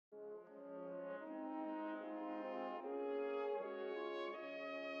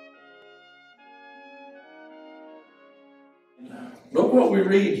Look what we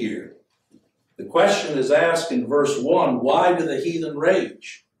read here. The question is asked in verse 1, why do the heathen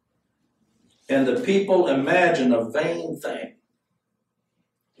rage? And the people imagine a vain thing.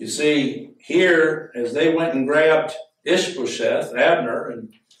 You see, here, as they went and grabbed Ishbosheth, Abner,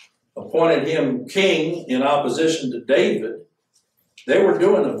 and appointed him king in opposition to David, they were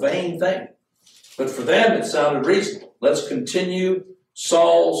doing a vain thing. But for them, it sounded reasonable. Let's continue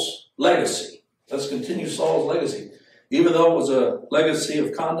Saul's legacy. Let's continue Saul's legacy, even though it was a legacy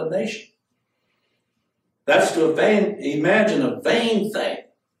of condemnation. That's to imagine a vain thing.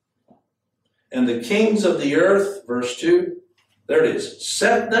 And the kings of the earth, verse 2, there it is,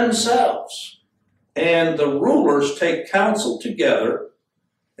 set themselves, and the rulers take counsel together.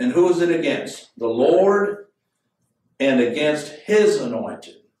 And who is it against? The Lord and against his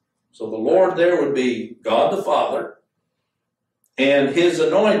anointed. So the Lord there would be God the Father and his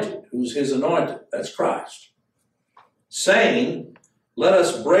anointed. Who's his anointed? That's Christ. Saying, let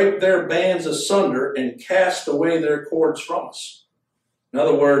us break their bands asunder and cast away their cords from us. In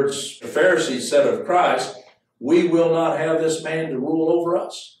other words, the Pharisees said of Christ, we will not have this man to rule over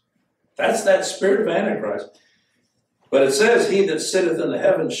us. That's that spirit of Antichrist. But it says, he that sitteth in the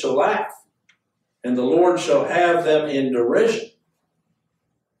heavens shall laugh, and the Lord shall have them in derision.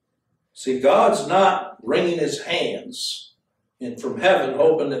 See, God's not wringing his hands in from heaven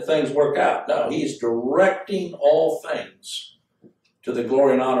hoping that things work out. No, he's directing all things to the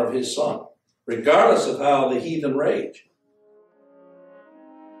glory and honor of his Son, regardless of how the heathen rage.